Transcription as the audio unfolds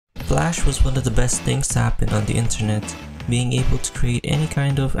Flash was one of the best things to happen on the internet. Being able to create any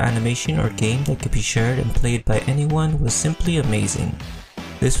kind of animation or game that could be shared and played by anyone was simply amazing.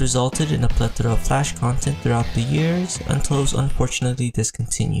 This resulted in a plethora of Flash content throughout the years until it was unfortunately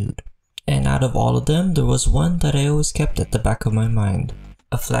discontinued. And out of all of them, there was one that I always kept at the back of my mind.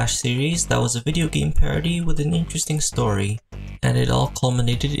 A Flash series that was a video game parody with an interesting story, and it all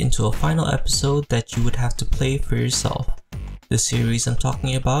culminated into a final episode that you would have to play for yourself. The series I'm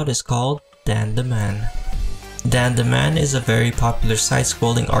talking about is called Dan the Man. Dan the Man is a very popular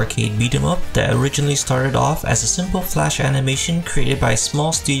side-scrolling arcade beat-em-up that originally started off as a simple Flash animation created by a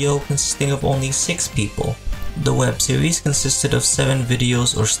small studio consisting of only 6 people. The web series consisted of 7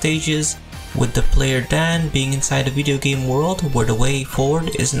 videos or stages, with the player Dan being inside a video game world where the way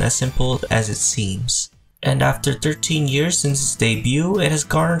forward isn't as simple as it seems. And after 13 years since its debut, it has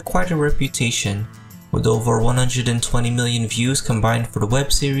garnered quite a reputation, with over 120 million views combined for the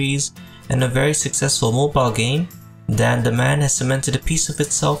web series and a very successful mobile game. Dan the Man has cemented a piece of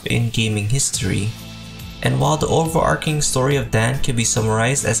itself in gaming history. And while the overarching story of Dan can be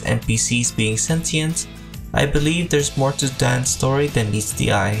summarized as NPCs being sentient, I believe there's more to Dan's story than meets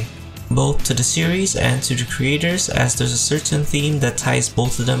the eye, both to the series and to the creators, as there's a certain theme that ties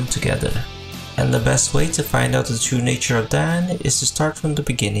both of them together. And the best way to find out the true nature of Dan is to start from the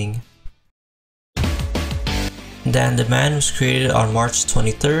beginning. Dan the Man was created on March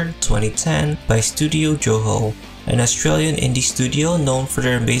 23, 2010 by Studio Joho, an Australian indie studio known for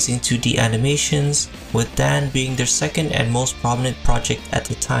their amazing 2D animations, with Dan being their second and most prominent project at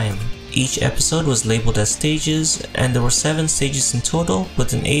the time. Each episode was labeled as stages, and there were 7 stages in total,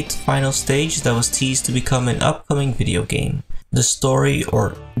 with an 8th final stage that was teased to become an upcoming video game. The story,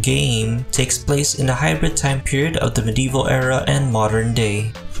 or game, takes place in the hybrid time period of the medieval era and modern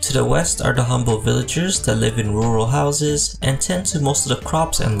day. To the west are the humble villagers that live in rural houses and tend to most of the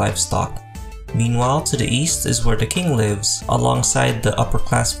crops and livestock. Meanwhile, to the east is where the king lives, alongside the upper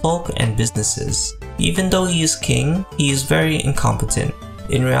class folk and businesses. Even though he is king, he is very incompetent.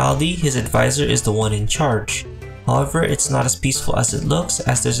 In reality, his advisor is the one in charge. However, it's not as peaceful as it looks,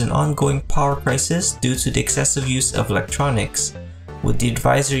 as there's an ongoing power crisis due to the excessive use of electronics, with the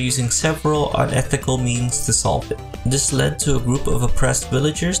advisor using several unethical means to solve it. This led to a group of oppressed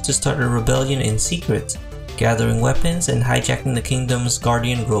villagers to start a rebellion in secret, gathering weapons and hijacking the kingdom's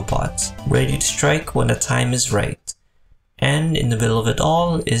guardian robots, ready to strike when the time is right. And in the middle of it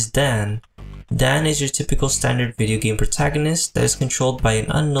all is Dan. Dan is your typical standard video game protagonist that is controlled by an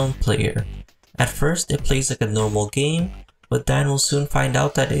unknown player. At first, it plays like a normal game, but Dan will soon find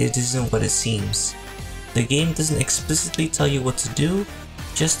out that it isn't what it seems. The game doesn't explicitly tell you what to do,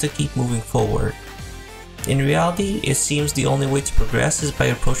 just to keep moving forward. In reality, it seems the only way to progress is by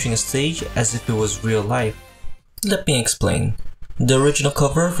approaching a stage as if it was real life. Let me explain. The original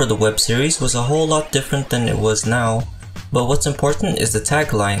cover for the web series was a whole lot different than it was now, but what's important is the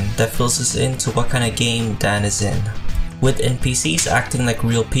tagline that fills us into what kind of game Dan is in. With NPCs acting like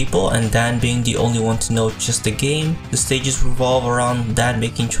real people and Dan being the only one to know just the game, the stages revolve around Dan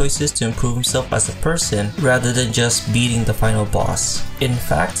making choices to improve himself as a person rather than just beating the final boss. In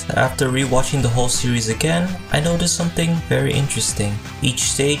fact, after rewatching the whole series again, I noticed something very interesting. Each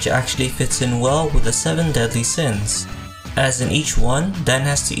stage actually fits in well with the 7 deadly sins. As in each one, Dan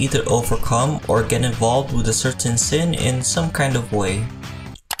has to either overcome or get involved with a certain sin in some kind of way.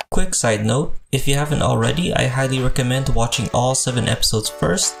 Quick side note, if you haven't already, I highly recommend watching all 7 episodes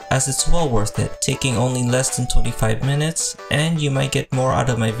first, as it's well worth it, taking only less than 25 minutes, and you might get more out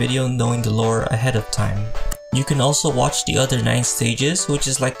of my video knowing the lore ahead of time. You can also watch the other 9 stages, which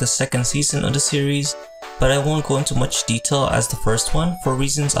is like the second season of the series, but I won't go into much detail as the first one for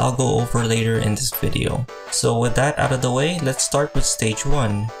reasons I'll go over later in this video. So with that out of the way, let's start with stage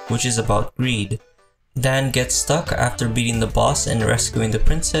 1, which is about greed. Dan gets stuck after beating the boss and rescuing the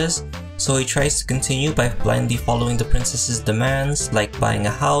princess, so he tries to continue by blindly following the princess's demands like buying a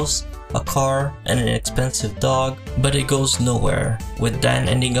house, a car, and an expensive dog, but it goes nowhere, with Dan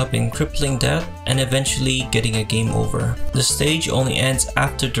ending up in crippling debt and eventually getting a game over. The stage only ends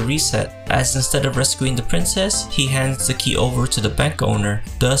after the reset, as instead of rescuing the princess, he hands the key over to the bank owner,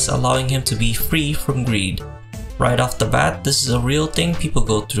 thus allowing him to be free from greed. Right off the bat, this is a real thing people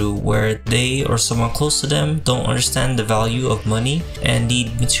go through where they or someone close to them don't understand the value of money and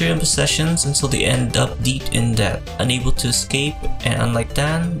need material possessions until they end up deep in debt, unable to escape, and unlike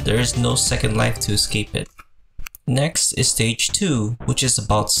Dan, there is no second life to escape it. Next is stage 2, which is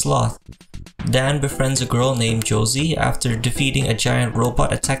about sloth. Dan befriends a girl named Josie after defeating a giant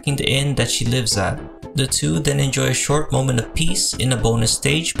robot attacking the inn that she lives at. The two then enjoy a short moment of peace in a bonus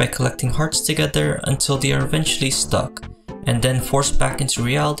stage by collecting hearts together until they are eventually stuck, and then forced back into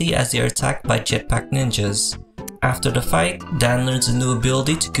reality as they are attacked by jetpack ninjas. After the fight, Dan learns a new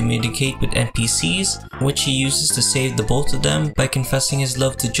ability to communicate with NPCs, which he uses to save the both of them by confessing his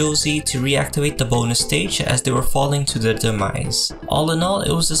love to Josie to reactivate the bonus stage as they were falling to their demise. All in all,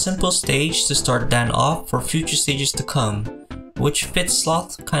 it was a simple stage to start Dan off for future stages to come, which fits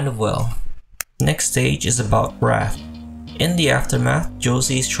Sloth kind of well. Next stage is about Wrath. In the aftermath,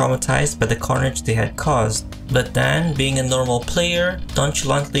 Josie is traumatized by the carnage they had caused, but Dan, being a normal player,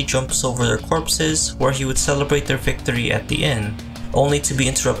 nonchalantly jumps over their corpses where he would celebrate their victory at the end, only to be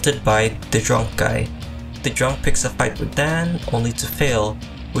interrupted by the drunk guy. The drunk picks a fight with Dan, only to fail,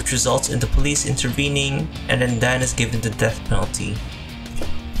 which results in the police intervening, and then Dan is given the death penalty.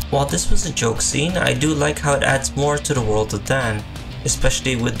 While this was a joke scene, I do like how it adds more to the world of Dan,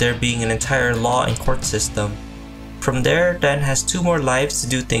 especially with there being an entire law and court system. From there, Dan has 2 more lives to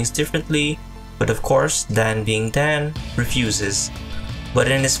do things differently, but of course, Dan being Dan, refuses. But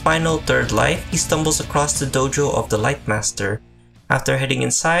in his final 3rd life, he stumbles across the dojo of the Light Master. After heading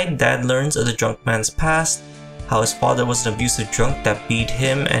inside, Dan learns of the drunk man's past, how his father was an abusive drunk that beat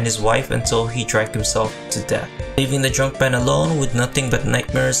him and his wife until he drank himself to death, leaving the drunk man alone with nothing but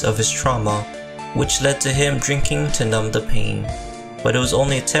nightmares of his trauma, which led to him drinking to numb the pain. But it was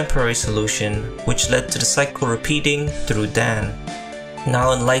only a temporary solution, which led to the cycle repeating through Dan.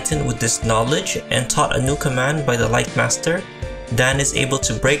 Now enlightened with this knowledge and taught a new command by the Light Master, Dan is able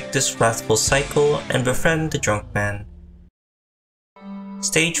to break this wrathful cycle and befriend the drunk man.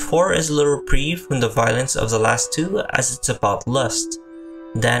 Stage 4 is a little reprieve from the violence of the last 2 as it's about lust.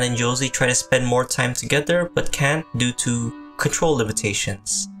 Dan and Josie try to spend more time together but can't due to control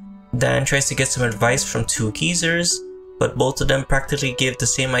limitations. Dan tries to get some advice from 2 geezers, but both of them practically give the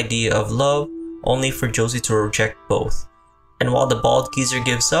same idea of love, only for Josie to reject both. And while the bald geezer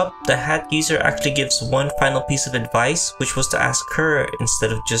gives up, the hat geezer actually gives one final piece of advice, which was to ask her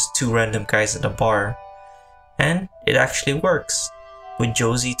instead of just 2 random guys at a bar. And it actually works, with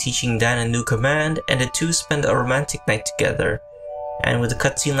Josie teaching Dan a new command and the 2 spend a romantic night together. And with a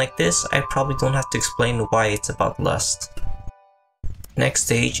cutscene like this, I probably don't have to explain why it's about lust. Next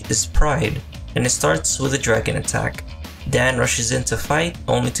stage is Pride, and it starts with a dragon attack. Dan rushes in to fight,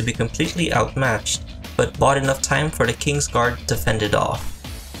 only to be completely outmatched, but bought enough time for the King's Guard to fend it off.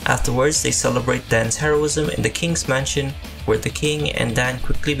 Afterwards, they celebrate Dan's heroism in the King's mansion, where the King and Dan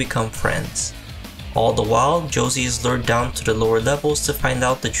quickly become friends. All the while, Josie is lured down to the lower levels to find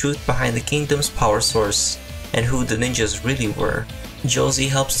out the truth behind the kingdom's power source, and who the ninjas really were. Josie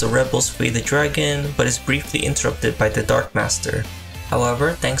helps the rebels free the dragon, but is briefly interrupted by the Dark Master.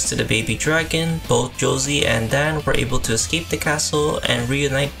 However, thanks to the baby dragon, both Josie and Dan were able to escape the castle and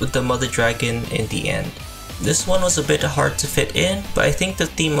reunite with the mother dragon in the end. This one was a bit hard to fit in, but I think the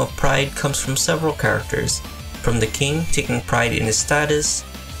theme of pride comes from several characters, from the king taking pride in his status,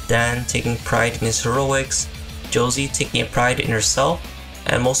 Dan taking pride in his heroics, Josie taking a pride in herself,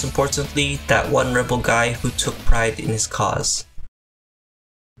 and most importantly, that one rebel guy who took pride in his cause.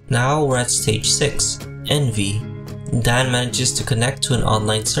 Now we're at stage 6, Envy. Dan manages to connect to an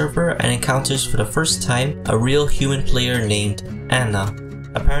online server and encounters for the first time a real human player named Anna.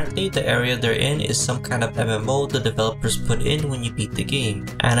 Apparently, the area they're in is some kind of MMO the developers put in when you beat the game.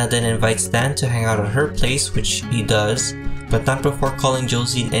 Anna then invites Dan to hang out at her place, which he does, but not before calling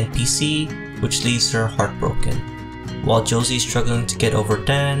Josie an NPC, which leaves her heartbroken. While Josie is struggling to get over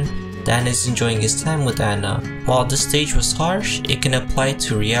Dan, Dan is enjoying his time with Anna. While this stage was harsh, it can apply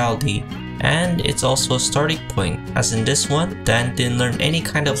to reality, and it's also a starting point, as in this one, Dan didn't learn any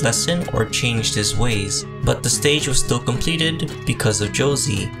kind of lesson or changed his ways. But the stage was still completed because of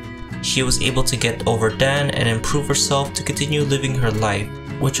Josie. She was able to get over Dan and improve herself to continue living her life,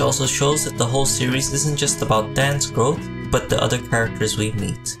 which also shows that the whole series isn't just about Dan's growth, but the other characters we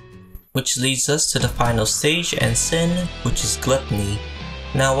meet. Which leads us to the final stage and sin, which is gluttony.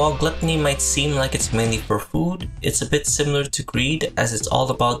 Now, while gluttony might seem like it's mainly for food, it's a bit similar to greed, as it's all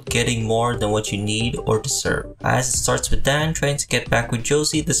about getting more than what you need or deserve. As it starts with Dan trying to get back with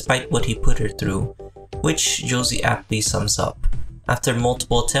Josie despite what he put her through, which Josie aptly sums up. After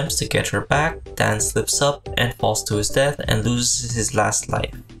multiple attempts to get her back, Dan slips up and falls to his death and loses his last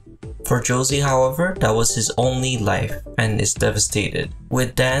life. For Josie, however, that was his only life and is devastated.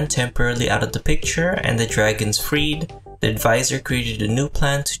 With Dan temporarily out of the picture and the dragons freed, the advisor created a new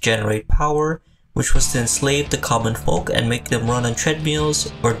plan to generate power, which was to enslave the common folk and make them run on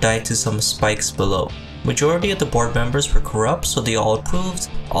treadmills or die to some spikes below. Majority of the board members were corrupt, so they all approved,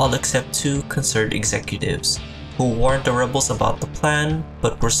 all except 2 concerned executives, who warned the rebels about the plan,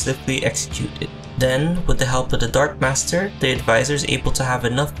 but were swiftly executed. Then, with the help of the Dark Master, the advisor is able to have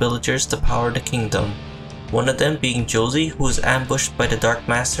enough villagers to power the kingdom. one of them being Josie, who was ambushed by the Dark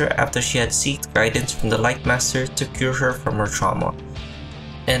Master after she had sought guidance from the Light Master to cure her from her trauma.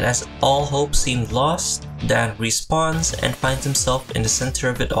 And as all hope seemed lost, Dan respawns and finds himself in the center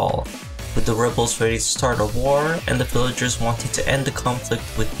of it all, with the rebels ready to start a war and the villagers wanting to end the conflict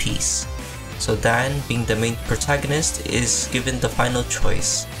with peace. So Dan, being the main protagonist, is given the final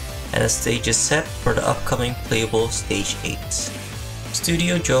choice, and a stage is set for the upcoming playable Stage 8.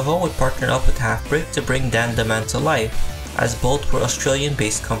 Studio Joho would partner up with HalfBrick to bring Dan the Man to life, as both were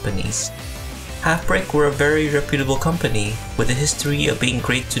Australian-based companies. HalfBrick were a very reputable company, with a history of being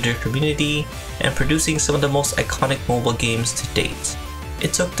great to their community and producing some of the most iconic mobile games to date.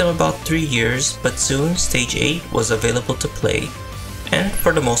 It took them about 3 years, but soon Stage 8 was available to play. And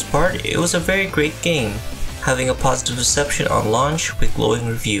for the most part, it was a very great game, having a positive reception on launch with glowing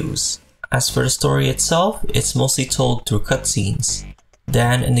reviews. As for the story itself, it's mostly told through cutscenes.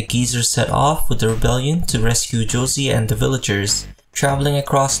 Dan and the geezers set off with the rebellion to rescue Josie and the villagers, traveling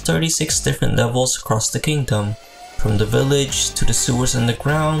across 36 different levels across the kingdom, from the village to the sewers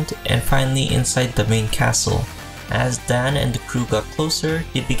underground and finally inside the main castle. As Dan and the crew got closer,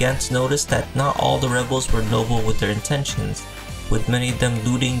 he began to notice that not all the rebels were noble with their intentions, with many of them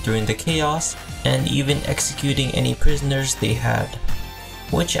looting during the chaos and even executing any prisoners they had.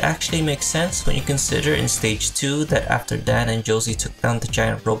 Which actually makes sense when you consider in Stage 2 that after Dan and Josie took down the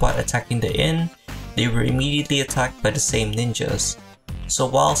giant robot attacking the inn, they were immediately attacked by the same ninjas. So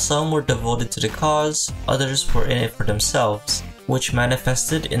while some were devoted to the cause, others were in it for themselves, which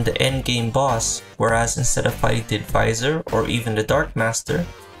manifested in the endgame boss, whereas instead of fighting the advisor or even the Dark Master,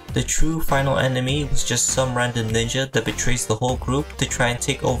 the true final enemy was just some random ninja that betrays the whole group to try and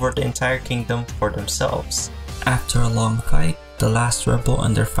take over the entire kingdom for themselves. After a long fight, the last rebel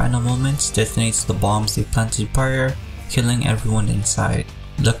in their final moments detonates the bombs they planted prior, killing everyone inside.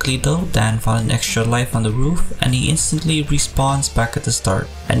 Luckily though, Dan found an extra life on the roof and he instantly respawns back at the start,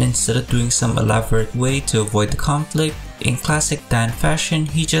 and instead of doing some elaborate way to avoid the conflict, in classic Dan fashion,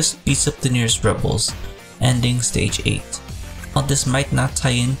 he just beats up the nearest rebels, ending Stage 8. While this might not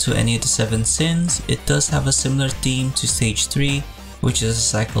tie into any of the 7 sins, it does have a similar theme to Stage 3, which is a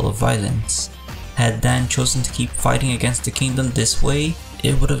cycle of violence. Had Dan chosen to keep fighting against the kingdom this way,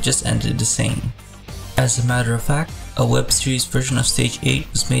 it would have just ended the same. As a matter of fact, a web series version of Stage 8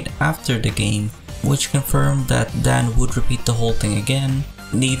 was made after the game, which confirmed that Dan would repeat the whole thing again,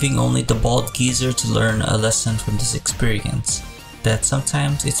 leaving only the bald geezer to learn a lesson from this experience, that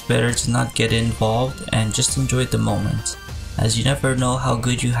sometimes it's better to not get involved and just enjoy the moment, as you never know how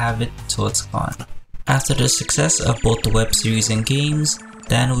good you have it till it's gone. After the success of both the web series and games,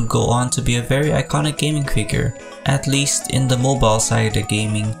 Dan would go on to be a very iconic gaming figure, at least in the mobile side of the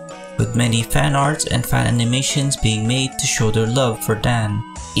gaming, with many fan arts and fan animations being made to show their love for Dan.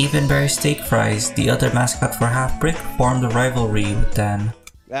 Even Barry Steak Fries, the other mascot for HalfBrick, formed a rivalry with Dan.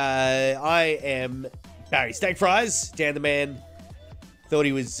 I am Barry Steak Fries. Dan the Man thought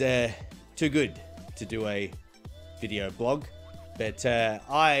he was too good to do a video blog, but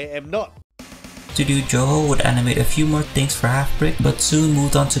I am not. Studio Joho would animate a few more things for HalfBrick, but soon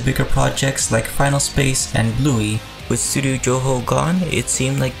moved on to bigger projects like Final Space and Bluey. With Studio Joho gone, it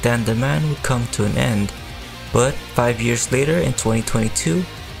seemed like Dan the Man would come to an end. But 5 years later, in 2022,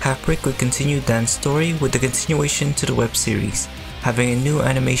 HalfBrick would continue Dan's story with the continuation to the web series, having a new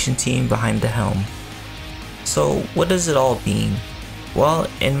animation team behind the helm. So what does it all mean? Well,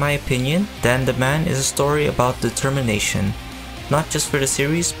 in my opinion, Dan the Man is a story about determination, not just for the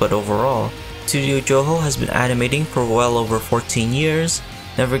series but overall. Studio Joho has been animating for well over 14 years,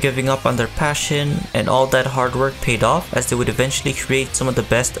 never giving up on their passion, and all that hard work paid off as they would eventually create some of the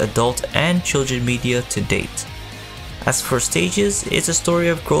best adult and children media to date. As for stages, it's a story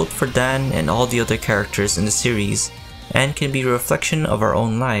of growth for Dan and all the other characters in the series, and can be a reflection of our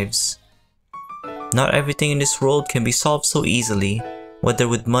own lives. Not everything in this world can be solved so easily, whether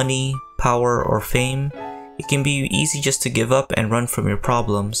with money, power, or fame. It can be easy just to give up and run from your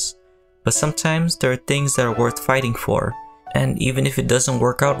problems. But sometimes there are things that are worth fighting for, and even if it doesn't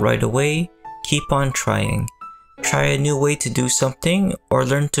work out right away, keep on trying. Try a new way to do something, or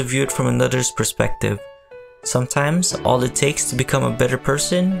learn to view it from another's perspective. Sometimes all it takes to become a better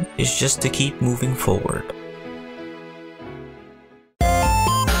person is just to keep moving forward.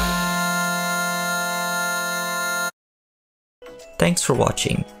 Thanks for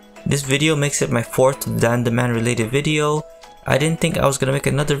watching. This video makes it my 4th Dan the Man related video. I didn't think I was gonna make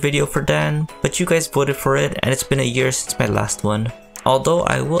another video for Dan, but you guys voted for it and it's been a year since my last one. Although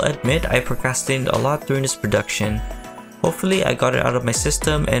I will admit I procrastinated a lot during this production. Hopefully I got it out of my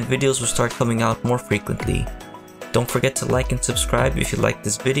system and videos will start coming out more frequently. Don't forget to like and subscribe if you like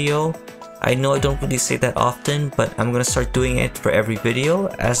this video. I know I don't really say that often, but I'm gonna start doing it for every video,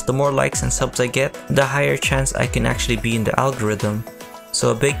 as the more likes and subs I get, the higher chance I can actually be in the algorithm.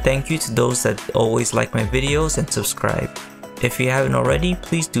 So a big thank you to those that always like my videos and subscribe. If you haven't already,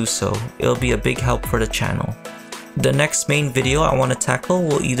 please do so. It'll be a big help for the channel. The next main video I want to tackle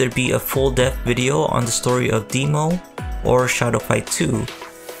will either be a full depth video on the story of Demo or Shadow Fight 2.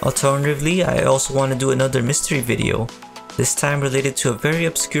 Alternatively, I also want to do another mystery video, this time related to a very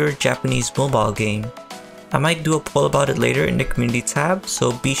obscure Japanese mobile game. I might do a poll about it later in the community tab,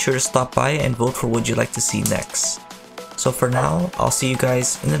 so be sure to stop by and vote for what you'd like to see next. So for now, I'll see you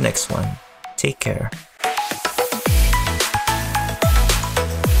guys in the next one. Take care.